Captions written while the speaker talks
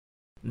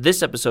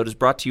This episode is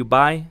brought to you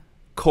by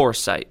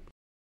CoreSite.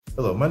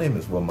 Hello, my name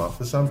is Will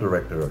Muffis. I'm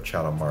Director of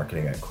Channel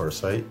Marketing at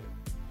CoreSite.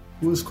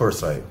 Who is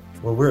CoreSite?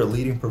 Well, we're a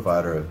leading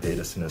provider of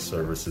data center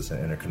services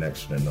and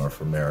interconnection in North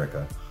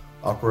America,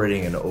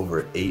 operating in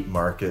over 8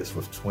 markets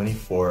with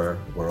 24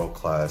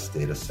 world-class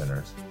data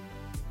centers.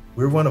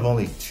 We're one of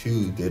only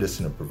 2 data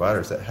center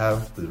providers that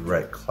have the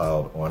direct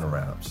cloud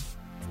on-ramps.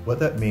 What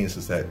that means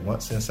is that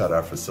once inside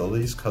our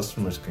facilities,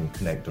 customers can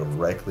connect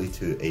directly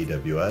to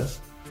AWS,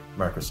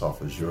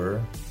 Microsoft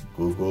Azure,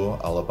 Google,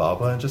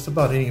 Alibaba, and just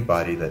about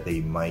anybody that they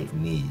might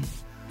need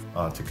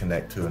to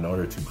connect to in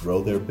order to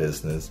grow their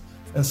business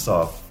and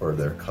solve for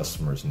their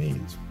customers'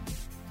 needs.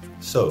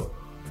 So,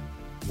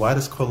 why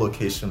does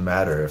co-location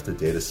matter if the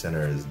data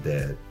center is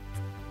dead?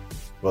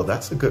 Well,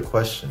 that's a good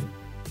question.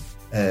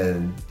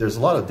 And there's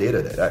a lot of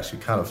data that actually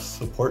kind of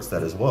supports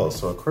that as well.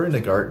 So according to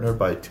Gartner,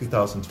 by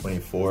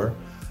 2024,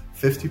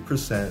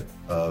 50%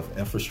 of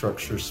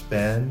infrastructure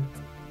spend,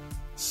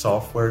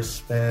 software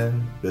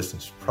spend,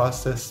 business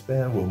process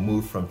spend will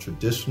move from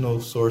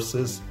traditional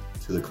sources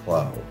to the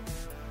cloud.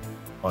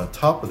 On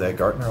top of that,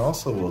 Gartner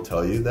also will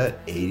tell you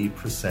that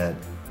 80%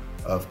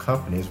 of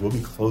companies will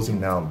be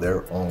closing down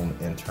their own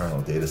internal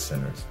data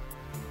centers.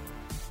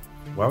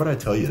 Why would I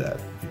tell you that?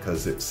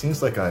 Because it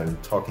seems like I'm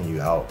talking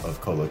you out of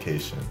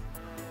co-location.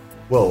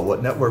 Well,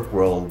 what Network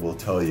World will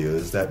tell you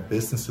is that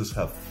businesses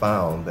have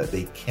found that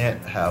they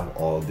can't have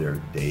all their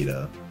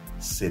data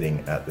sitting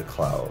at the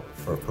cloud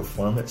for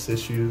performance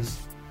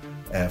issues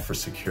and for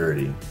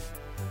security.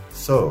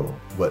 So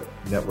what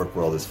Network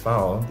World has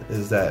found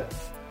is that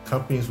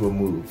companies will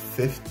move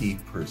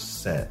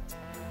 50%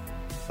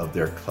 of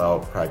their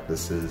cloud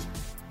practices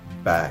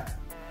back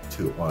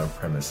to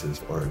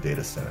on-premises or a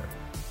data center.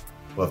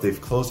 Well, if they've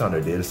closed down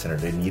their data center,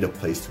 they need a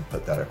place to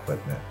put that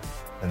equipment.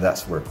 And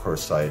that's where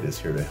CoreSite is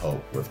here to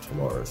help with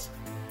Telarus.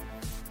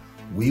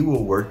 We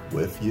will work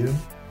with you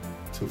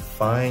to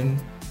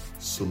find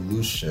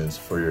solutions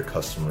for your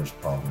customers'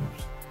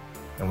 problems.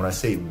 And when I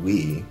say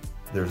we,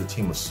 there's a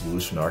team of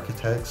solution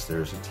architects,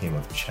 there's a team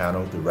of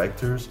channel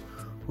directors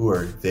who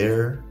are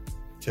there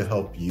to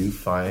help you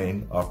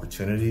find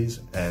opportunities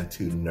and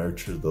to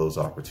nurture those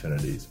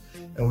opportunities.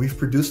 And we've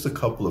produced a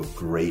couple of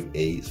great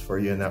aids for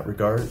you in that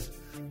regard.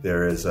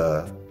 There is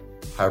a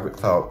hybrid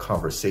cloud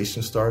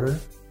conversation starter,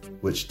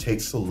 which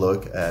takes a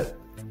look at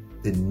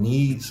the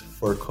needs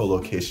for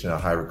co-location in a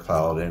hybrid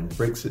cloud and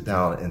breaks it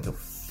down into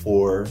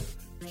 4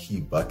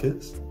 key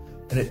buckets.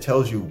 And it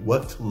tells you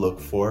what to look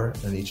for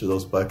in each of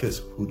those buckets,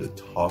 who to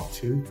talk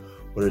to,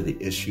 what are the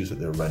issues that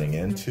they're running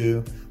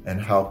into,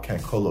 and how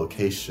can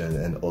co-location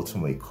and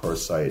ultimately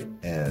CoreSite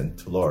and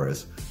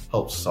Telarus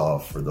help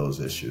solve for those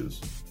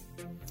issues.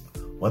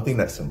 One thing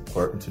that's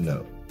important to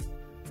note,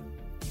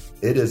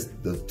 it is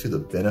to the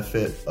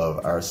benefit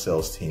of our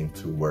sales team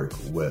to work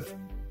with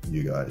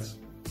you guys.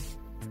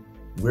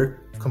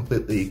 We're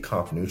completely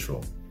comp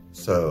neutral.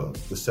 So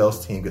the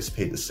sales team gets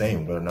paid the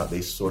same whether or not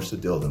they source the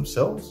deal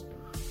themselves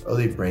or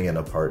they bring in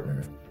a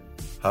partner.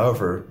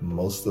 However,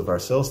 most of our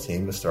sales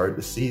team has started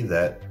to see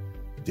that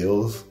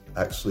deals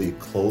actually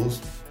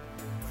close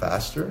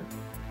faster,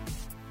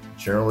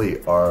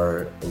 generally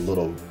are a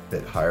little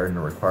bit higher in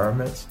the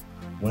requirements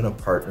when a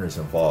partner is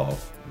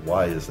involved.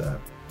 Why is that?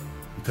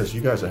 Because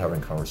you guys are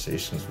having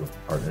conversations with the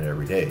partner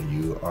every day.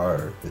 You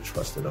are the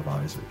trusted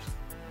advisors.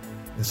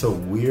 And so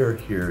we're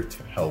here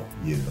to help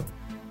you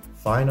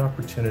find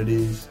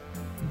opportunities,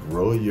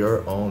 grow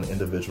your own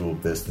individual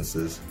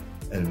businesses,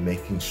 and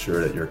making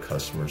sure that your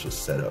customers are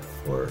set up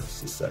for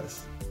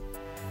success.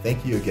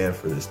 Thank you again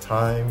for this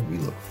time. We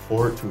look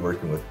forward to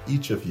working with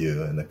each of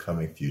you in the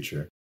coming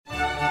future.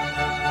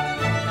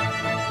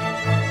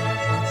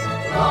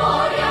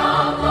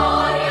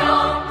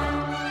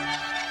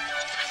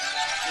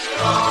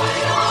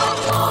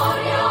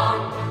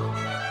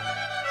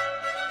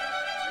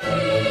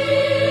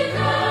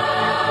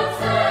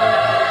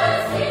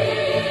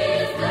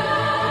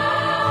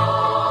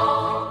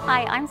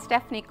 I'm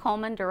Stephanie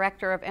Coleman,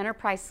 Director of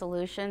Enterprise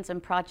Solutions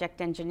and Project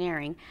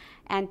Engineering,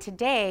 and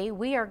today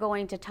we are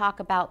going to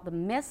talk about the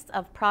myths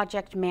of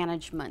project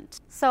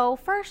management. So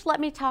first, let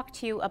me talk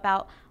to you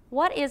about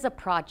what is a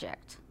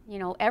project. You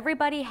know,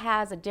 everybody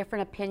has a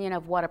different opinion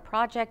of what a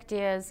project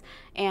is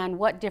and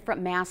what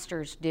different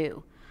masters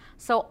do.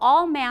 So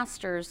all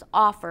masters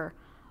offer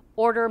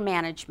order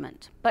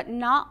management, but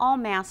not all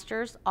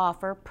masters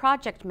offer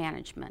project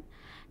management.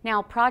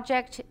 Now,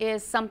 project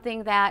is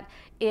something that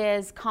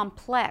is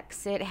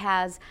complex. It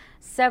has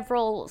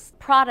several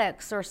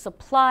products or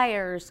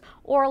suppliers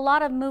or a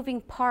lot of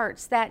moving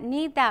parts that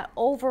need that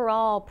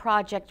overall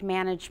project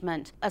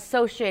management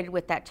associated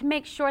with that to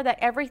make sure that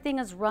everything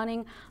is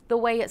running the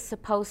way it's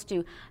supposed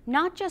to,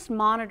 not just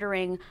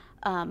monitoring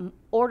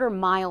order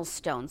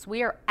milestones.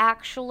 We are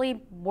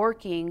actually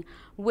working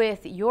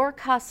with your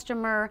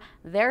customer,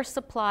 their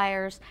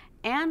suppliers,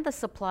 and the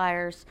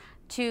suppliers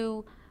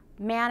to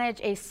manage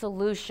a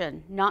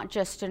solution, not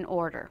just an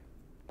order.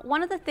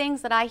 One of the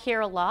things that I hear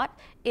a lot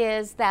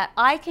is that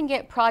I can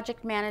get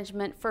project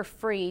management for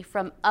free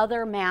from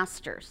other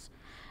masters.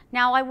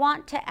 Now I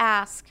want to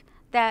ask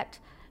that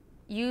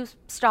you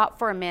stop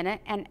for a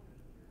minute and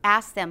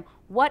ask them,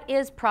 what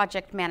is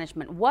project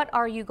management? What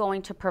are you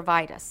going to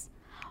provide us?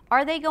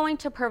 Are they going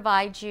to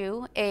provide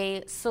you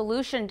a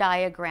solution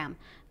diagram?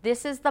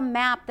 This is the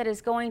map that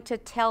is going to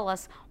tell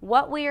us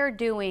what we are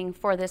doing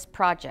for this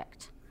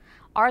project.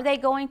 Are they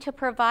going to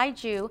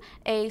provide you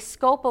a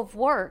scope of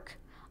work,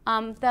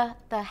 the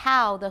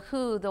how, the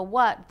who, the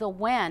what, the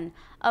when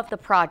of the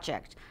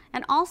project?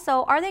 And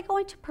also, are they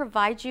going to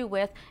provide you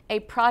with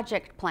a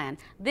project plan?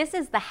 This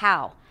is the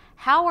how.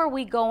 How are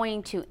we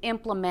going to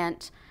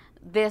implement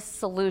this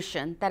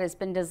solution that has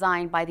been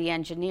designed by the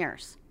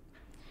engineers?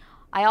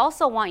 I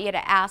also want you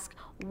to ask,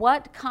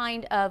 what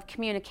kind of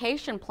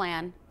communication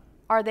plan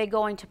are they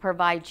going to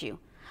provide you?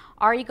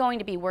 Are you going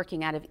to be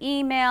working out of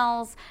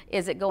emails?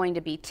 Is it going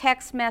to be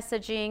text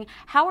messaging?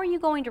 How are you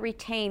going to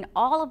retain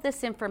all of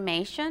this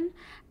information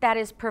that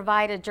is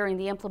provided during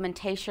the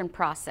implementation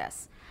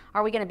process?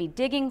 Are we going to be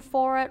digging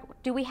for it?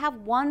 Do we have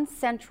one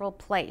central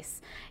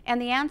place?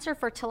 And the answer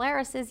for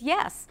Telarus is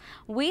yes.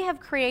 We have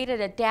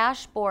created a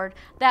dashboard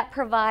that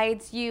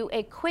provides you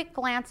a quick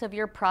glance of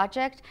your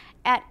project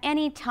at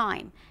any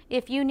time.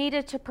 If you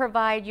needed to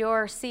provide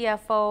your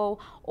CFO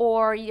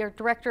or your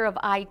director of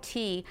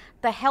IT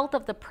the health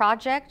of the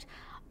project,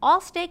 all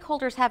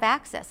stakeholders have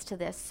access to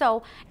this.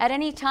 So at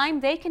any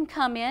time, they can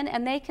come in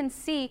and they can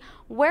see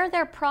where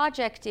their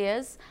project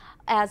is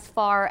as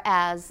far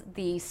as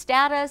the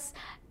status,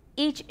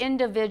 each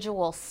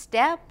individual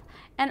step,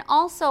 and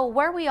also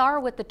where we are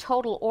with the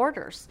total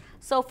orders.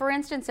 So for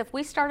instance, if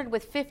we started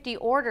with 50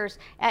 orders,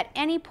 at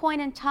any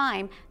point in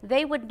time,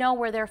 they would know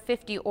where their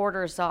 50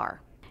 orders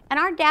are. And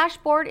our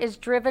dashboard is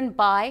driven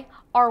by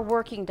our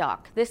working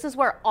doc. This is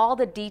where all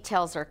the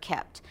details are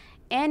kept.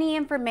 Any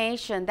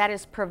information that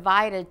is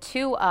provided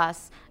to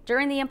us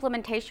during the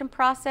implementation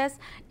process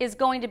is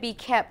going to be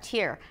kept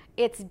here.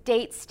 It's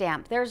date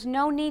stamped. There's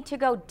no need to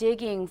go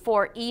digging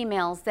for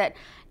emails that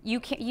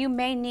you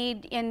may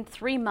need in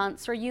 3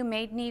 months or you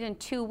may need in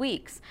 2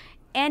 weeks.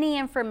 Any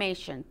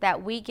information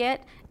that we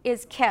get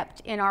is kept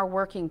in our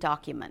working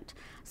document.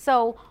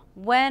 So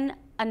when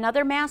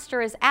another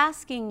master is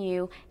asking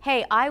you,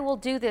 hey, I will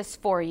do this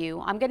for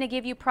you, I'm going to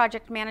give you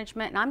project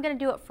management and I'm going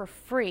to do it for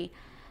free,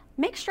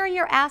 make sure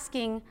you're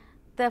asking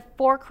the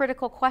 4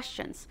 critical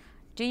questions.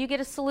 Do you get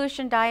a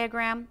solution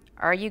diagram?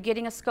 Are you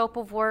getting a scope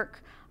of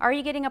work? Are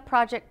you getting a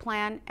project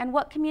plan? And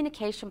what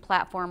communication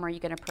platform are you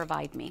going to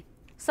provide me?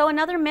 So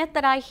another myth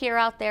that I hear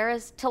out there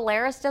is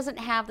Telarus doesn't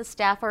have the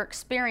staff or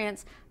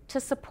experience to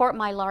support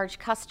my large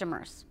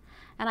customers.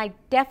 And I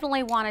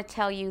definitely want to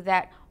tell you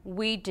that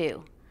we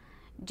do.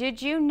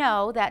 Did you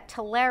know that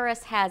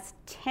Telarus has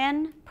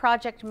 10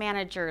 project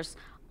managers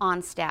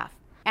on staff?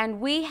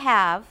 And we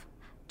have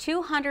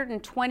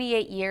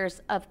 228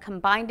 years of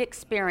combined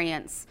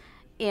experience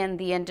in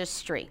the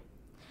industry.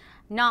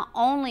 Not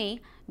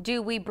only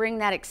do we bring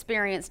that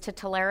experience to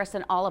Telarus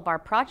in all of our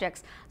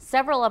projects,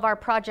 several of our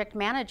project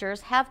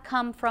managers have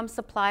come from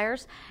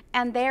suppliers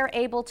and they're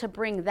able to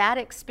bring that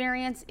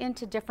experience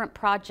into different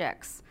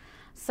projects.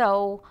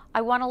 So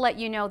I want to let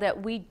you know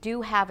that we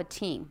do have a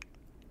team.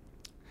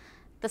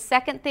 The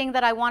second thing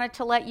that I wanted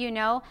to let you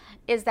know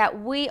is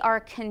that we are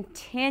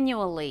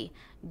continually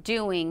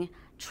doing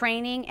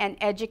training and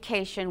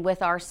education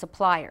with our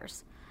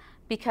suppliers,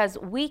 because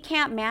we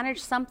can't manage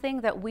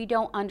something that we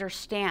don't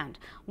understand.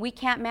 We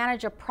can't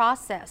manage a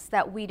process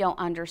that we don't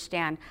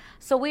understand.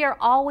 So we are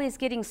always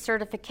getting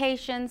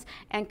certifications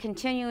and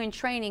continuing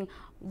training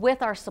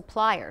with our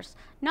suppliers,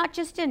 not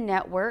just in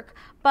network,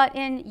 but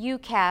in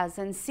UCAS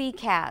and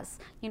CCAS.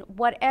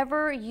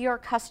 Whatever your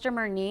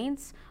customer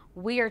needs,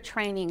 we are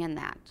training in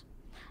that.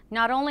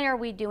 Not only are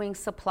we doing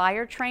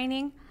supplier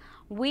training,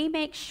 we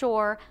make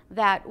sure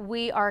that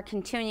we are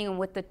continuing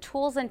with the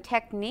tools and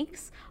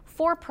techniques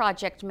for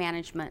project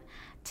management.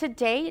 To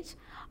date,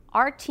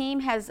 our team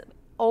has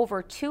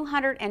over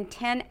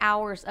 210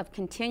 hours of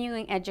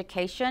continuing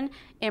education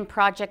in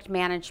project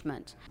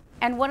management.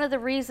 And one of the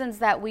reasons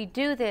that we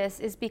do this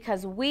is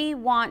because we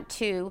want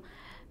to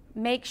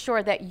make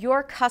sure that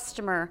your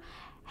customer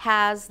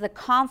has the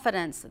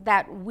confidence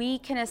that we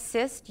can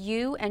assist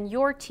you and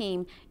your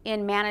team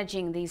in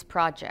managing these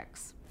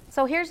projects.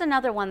 So here's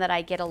another one that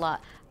I get a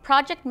lot.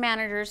 Project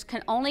managers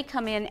can only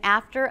come in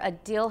after a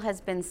deal has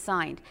been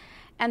signed.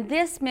 And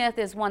this myth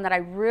is one that I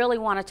really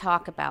want to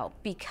talk about,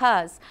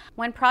 because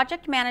when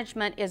project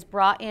management is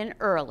brought in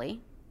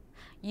early,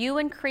 you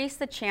increase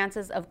the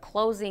chances of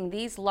closing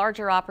these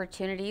larger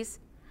opportunities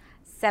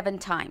 7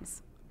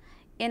 times.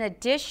 In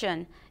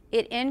addition,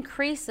 it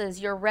increases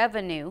your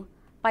revenue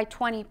by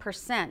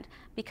 20%,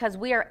 because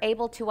we are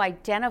able to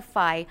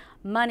identify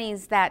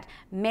monies that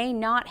may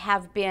not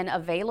have been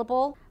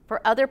available for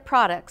other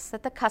products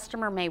that the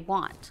customer may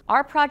want.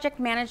 Our project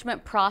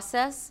management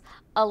process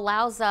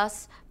allows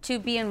us to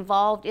be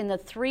involved in the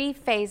 3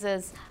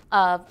 phases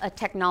of a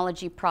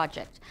technology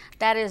project.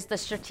 That is the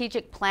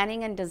strategic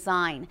planning and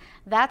design.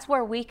 That's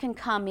where we can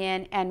come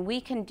in and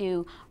we can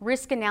do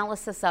risk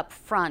analysis up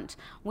front.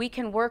 We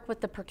can work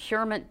with the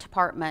procurement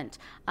department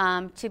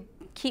to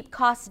keep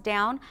costs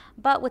down,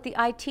 but with the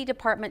IT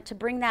department to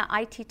bring that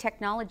IT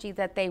technology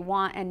that they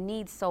want and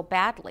need so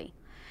badly.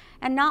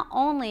 And not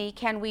only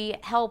can we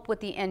help with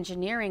the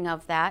engineering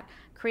of that,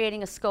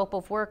 creating a scope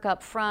of work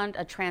up front,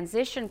 a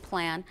transition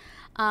plan,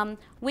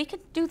 we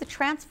could do the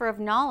transfer of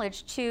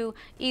knowledge to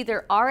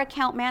either our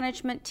account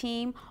management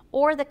team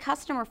or the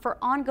customer for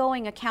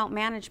ongoing account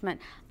management.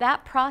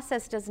 That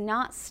process does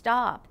not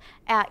stop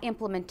at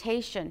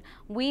implementation.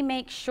 We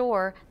make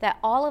sure that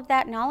all of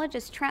that knowledge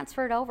is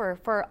transferred over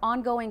for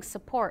ongoing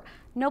support.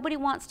 Nobody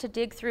wants to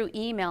dig through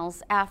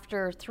emails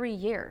after 3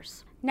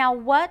 years. Now,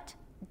 what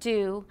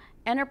do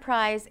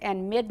enterprise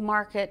and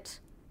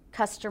mid-market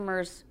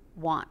customers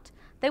want?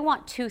 They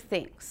want 2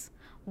 things.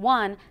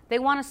 1, they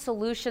want a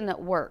solution that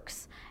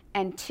works.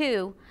 And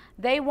 2,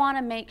 they want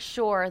to make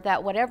sure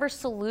that whatever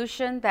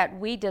solution that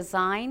we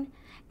design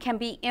can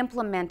be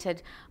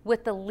implemented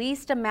with the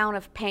least amount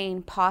of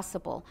pain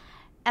possible.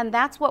 And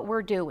that's what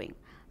we're doing.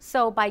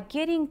 So by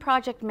getting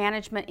project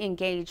management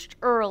engaged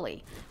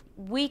early,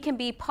 we can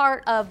be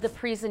part of the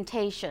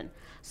presentation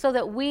so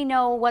that we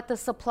know what the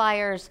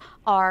suppliers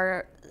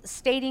are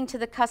stating to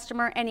the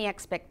customer, any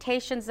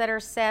expectations that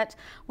are set.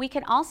 We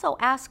can also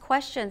ask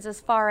questions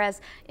as far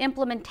as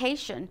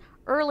implementation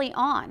early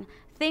on.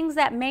 Things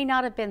that may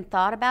not have been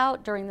thought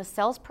about during the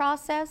sales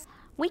process,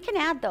 we can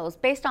add those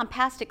based on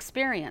past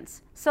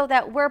experience so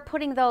that we're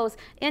putting those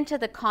into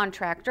the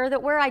contract or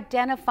that we're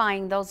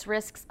identifying those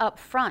risks up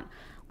front.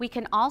 We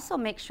can also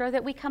make sure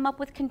that we come up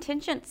with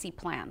contingency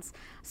plans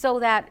so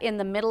that in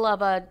the middle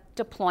of a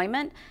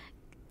deployment,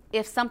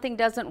 if something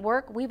doesn't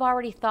work, we've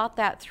already thought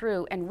that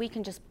through and we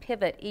can just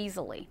pivot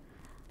easily.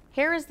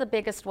 Here is the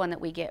biggest one that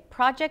we get.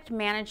 Project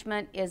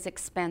management is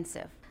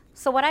expensive.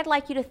 So what I'd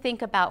like you to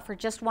think about for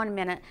just 1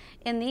 minute,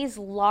 in these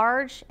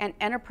large and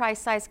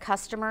enterprise-sized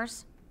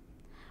customers,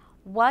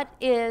 what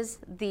is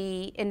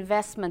the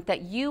investment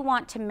that you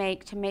want to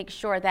make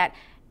sure that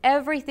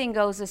everything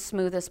goes as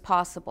smooth as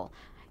possible?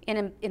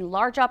 In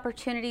large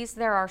opportunities,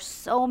 there are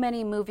so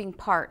many moving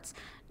parts.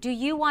 Do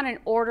you want an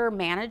order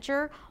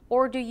manager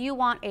or do you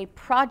want a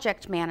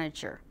project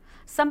manager?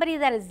 Somebody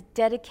that is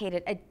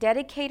dedicated, a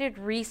dedicated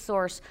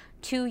resource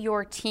to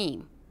your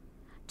team,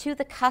 to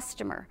the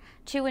customer,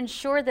 to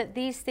ensure that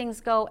these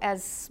things go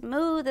as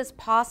smooth as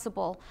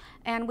possible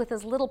and with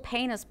as little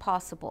pain as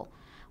possible.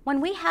 When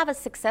we have a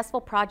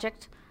successful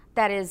project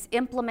that is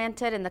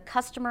implemented and the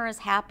customer is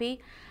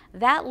happy,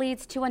 that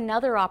leads to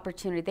another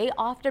opportunity. They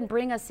often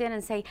bring us in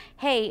and say,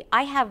 hey,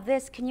 I have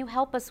this, can you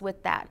help us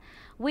with that?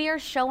 We are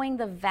showing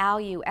the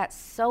value at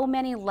so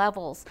many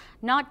levels,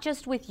 not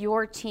just with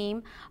your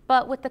team,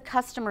 but with the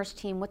customer's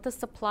team, with the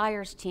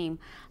supplier's team.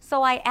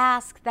 So I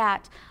ask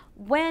that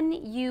when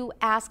you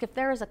ask if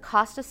there is a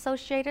cost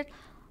associated,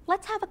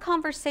 let's have a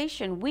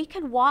conversation. We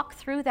can walk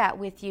through that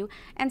with you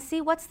and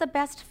see what's the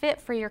best fit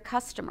for your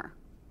customer.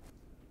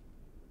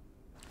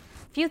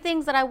 Few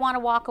things that I want to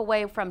walk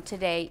away from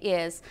today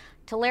is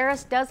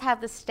Telarus does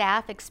have the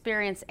staff,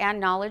 experience, and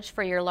knowledge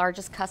for your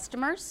largest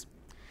customers.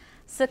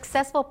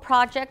 Successful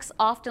projects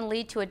often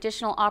lead to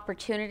additional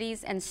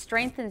opportunities and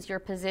strengthens your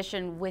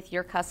position with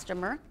your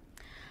customer.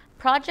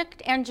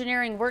 Project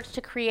engineering works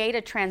to create a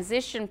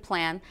transition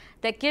plan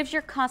that gives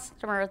your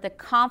customer the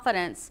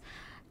confidence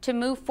to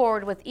move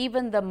forward with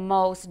even the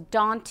most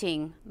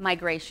daunting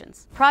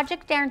migrations.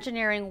 Project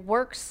engineering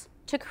works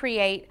to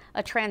create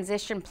a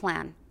transition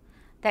plan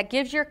that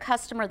gives your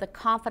customer the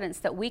confidence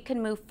that we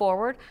can move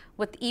forward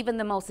with even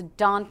the most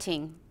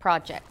daunting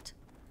project.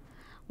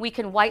 We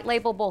can white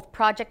label both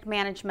project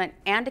management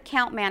and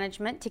account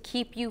management to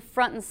keep you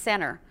front and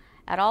center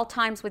at all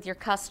times with your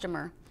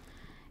customer.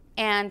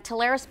 And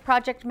Telarus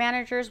project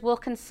managers will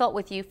consult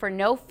with you for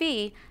no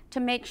fee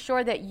to make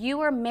sure that you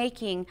are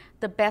making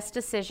the best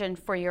decision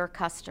for your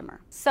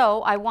customer.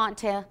 So I want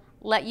to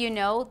let you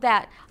know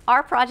that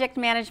our project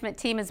management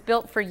team is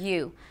built for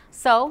you.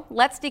 So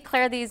let's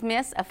declare these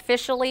myths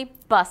officially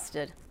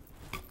busted.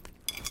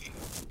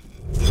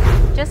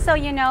 Just so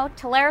you know,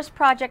 Telarus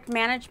project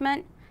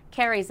management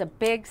carries a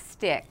big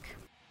stick.